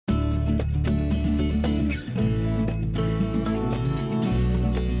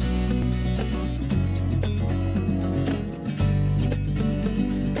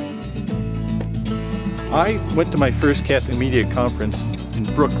I went to my first Catholic Media Conference in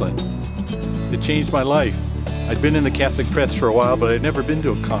Brooklyn. It changed my life. I'd been in the Catholic press for a while, but I'd never been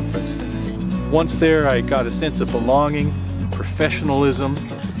to a conference. Once there, I got a sense of belonging, professionalism,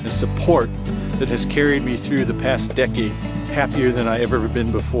 and support that has carried me through the past decade, happier than I ever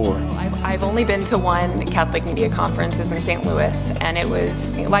been before. I've only been to one Catholic Media Conference. It was in St. Louis, and it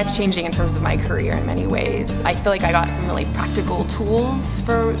was life-changing in terms of my career in many ways. I feel like I got some really practical tools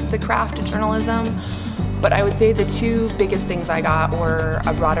for the craft of journalism, but I would say the two biggest things I got were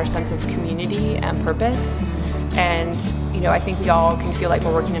a broader sense of community and purpose. And I think we all can feel like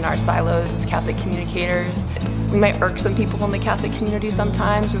we're working in our silos as Catholic communicators. We might irk some people in the Catholic community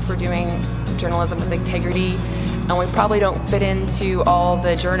sometimes if we're doing journalism with integrity, and we probably don't fit into all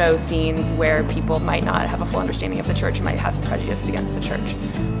the journo scenes where people might not have a full understanding of the church and might have some prejudice against the church.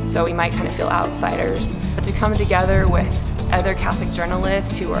 So we might kind of feel outsiders. But to come together with other Catholic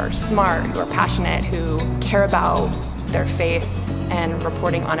journalists who are smart, who are passionate, who care about their faith and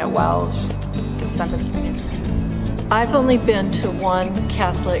reporting on it well, is just this sense of community. I've only been to one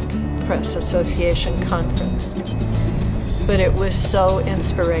Catholic Press Association conference, but it was so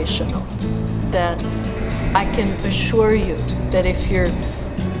inspirational that I can assure you that if you're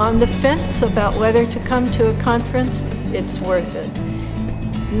on the fence about whether to come to a conference, it's worth it.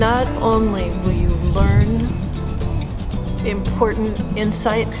 Not only will you learn important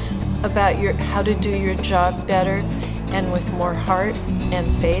insights about how to do your job better and with more heart and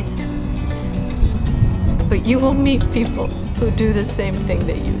faith, but you will meet people who do the same thing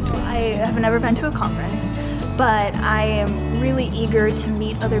that you do. I have never been to a conference, but I am really eager to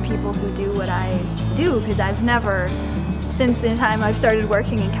meet other people who do what I do, because I've never, since the time I've started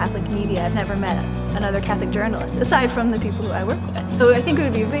working in Catholic media, I've never met another Catholic journalist, aside from the people who I work with. So I think it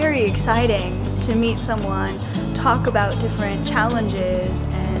would be very exciting to meet someone, talk about different challenges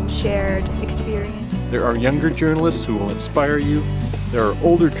and shared experience. There are younger journalists who will inspire you. There are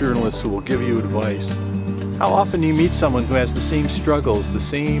older journalists who will give you advice. How often do you meet someone who has the same struggles, the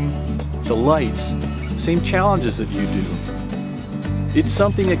same delights, the same challenges that you do? It's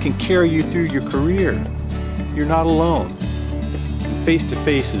something that can carry you through your career. You're not alone.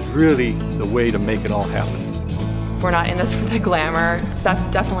 Face-to-face is really the way to make it all happen. We're not in this for the glamour. It's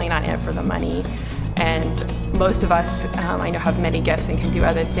definitely not in it for the money. And most of us, I know, have many gifts and can do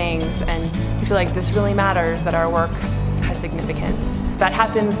other things. And we feel like this really matters, that our work has significance. That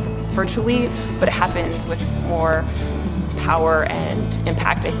happens virtually, but it happens with more power and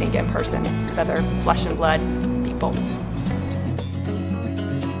impact, I think, in person with other flesh and blood people.